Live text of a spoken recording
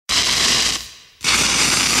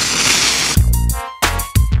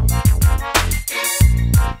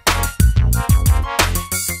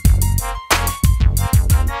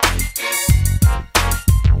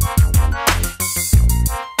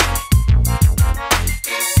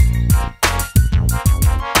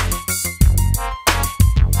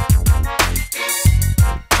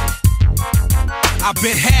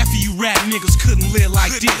Bet half of you rap niggas couldn't live like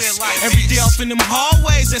this. Every day off in them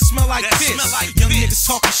hallways that smell like piss. Young niggas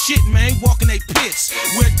talking shit, man, walking they pits.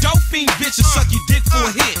 Where dope fiend bitches suck your dick for a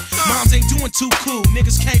hit. Moms ain't doing too cool,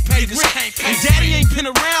 niggas can't pay rent. And daddy ain't been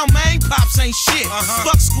around, man, pops ain't shit.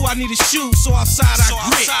 Fuck school, I need a shoe, so outside I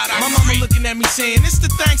grit. My mama looking at me saying, this the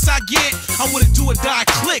thanks I get. I would've do or die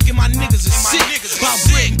click, and my niggas are sick. About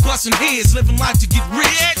bread and busting heads, living life to get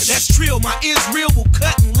rich. That's trill, my Israel will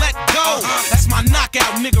cut and let go. That's my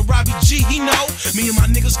knockout, nigga Robbie G, he know. Me and my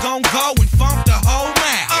niggas gon' go and funk the whole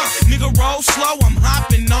mouth. Nigga roll slow, I'm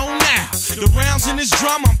hopping on now. The rounds in this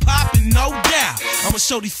drum, I'm popping, no doubt. I'ma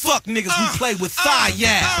show these fuck niggas we play with fire.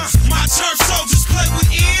 My turf soldiers play with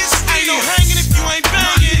Israel. Ain't no hanging if you ain't banging.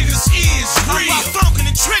 My niggas is real. I'm about funkin'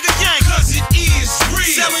 and trigger gang, cause it is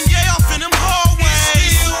real. Selling yay off in them hallways.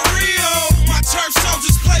 It's still real. My turf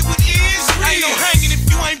soldiers play with Israel. Ain't no hanging if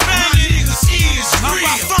you ain't My banging. niggas is I'm real.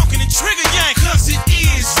 about funkin' and trigger gang, Cause it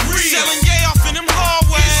is real. selling yay off in them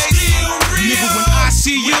hallways. It's still real. Nigga, when I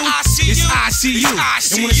see you, it's I see you.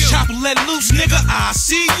 And when it's chopper let loose, nigga, I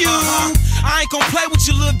see you. I ain't gon' play with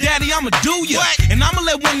your little daddy, I'ma do ya. And I'ma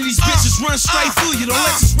let one of these bitches run straight through you. Don't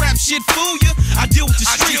let this rap shit fool ya. I deal with the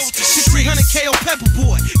streets. Shit 300 KO Pepper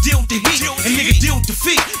Boy. Deal with the heat. And nigga deal with the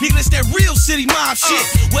feet. Nigga, that's that real city mob shit.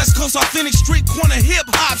 West Coast authentic street corner hip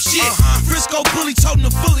hop shit. Frisco bully toting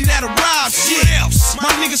the fully that arrive shit. My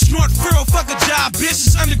niggas snort feral, fuck a job, bitch.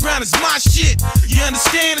 This underground is my shit. You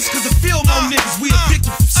understand? It's cause the field no niggas. We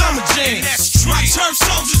evicted from summer jam. My turf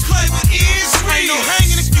soldiers play with Israel. Ain't no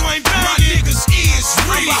hanging if you ain't My banging. niggas is I'm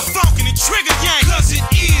real. about funkin' and trigger gang, Cause it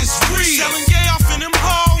is real. selling gay off in them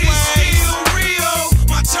hallways. It's still real.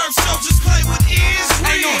 My turf soldiers play with Israel.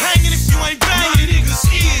 Ain't no hanging if you ain't My banging. niggas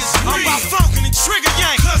is real. I'm about funkin' and trigger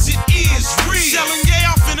gang, Cause it is real. selling gay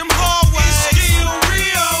off in them hallways. It's still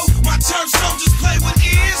real. My turf soldiers play with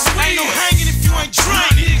Israel. Ain't no hanging if you ain't My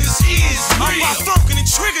drinking. niggas is I'm real. about funkin' and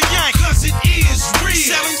trigger gang, Cause it is real.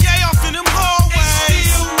 selling gay off in them It's hallways.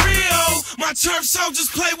 still real. My turf soldiers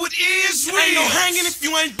play with Israel. Ain't no hanging if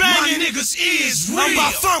you ain't My banging. niggas is real. I'm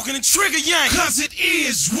about funkin' and trigger gang, Cause it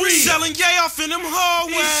is real. selling gay off in them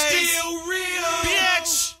hallways. It's still real.